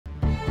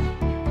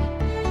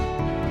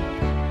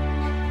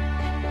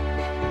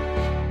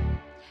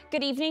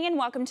Good evening and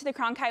welcome to the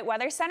Cronkite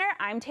Weather Center.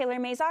 I'm Taylor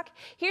Mazock.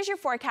 Here's your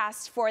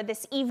forecast for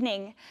this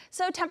evening.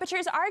 So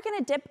temperatures are going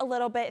to dip a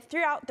little bit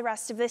throughout the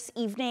rest of this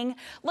evening.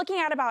 Looking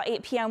at about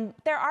 8 p.m.,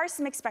 there are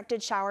some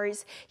expected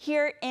showers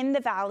here in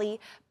the valley,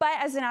 but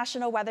as the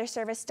National Weather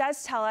Service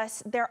does tell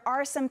us, there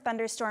are some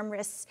thunderstorm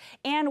risks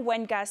and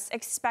wind gusts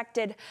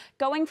expected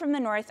going from the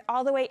north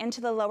all the way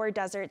into the lower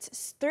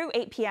deserts through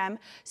 8 p.m.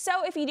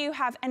 So if you do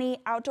have any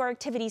outdoor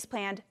activities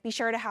planned, be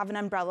sure to have an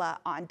umbrella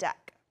on deck.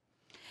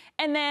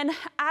 And then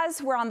as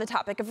we're on the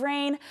topic of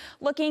rain,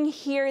 looking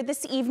here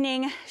this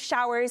evening,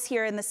 showers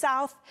here in the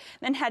south,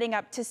 then heading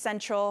up to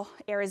central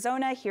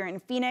Arizona here in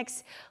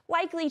Phoenix,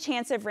 likely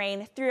chance of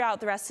rain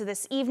throughout the rest of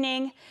this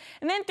evening.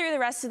 And then through the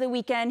rest of the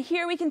weekend,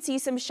 here we can see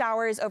some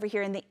showers over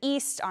here in the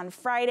east on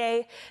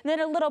Friday, and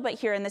then a little bit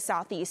here in the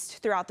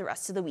southeast throughout the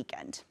rest of the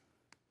weekend.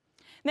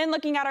 And then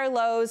looking at our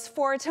lows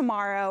for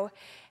tomorrow,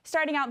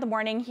 starting out the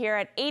morning here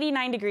at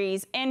 89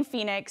 degrees in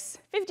Phoenix,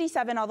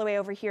 57 all the way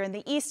over here in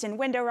the east in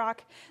Window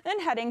Rock, then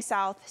heading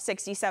south,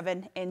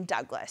 67 in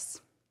Douglas.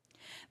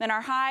 Then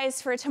our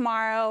highs for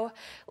tomorrow,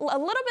 a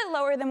little bit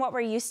lower than what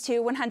we're used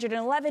to,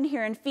 111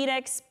 here in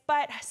Phoenix,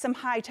 but some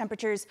high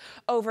temperatures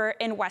over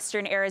in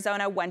western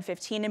Arizona,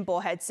 115 in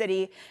Bullhead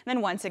City, and then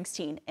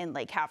 116 in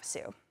Lake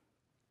Havasu.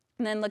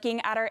 And then looking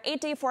at our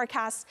 8-day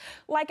forecast,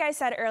 like I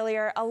said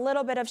earlier, a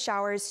little bit of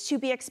showers to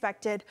be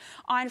expected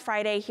on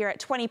Friday here at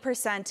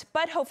 20%,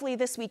 but hopefully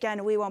this weekend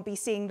we won't be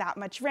seeing that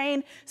much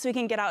rain so we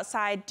can get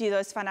outside, do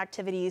those fun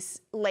activities,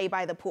 lay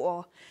by the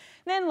pool.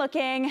 Then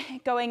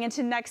going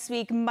into next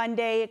week,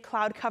 Monday,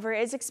 cloud cover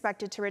is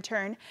expected to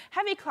return.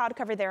 Heavy cloud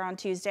cover there on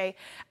Tuesday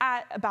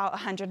at about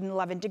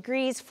 111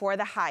 degrees for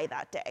the high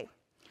that day.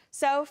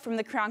 So from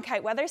the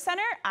Cronkite Weather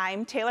Center,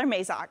 I'm Taylor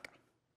Mazock.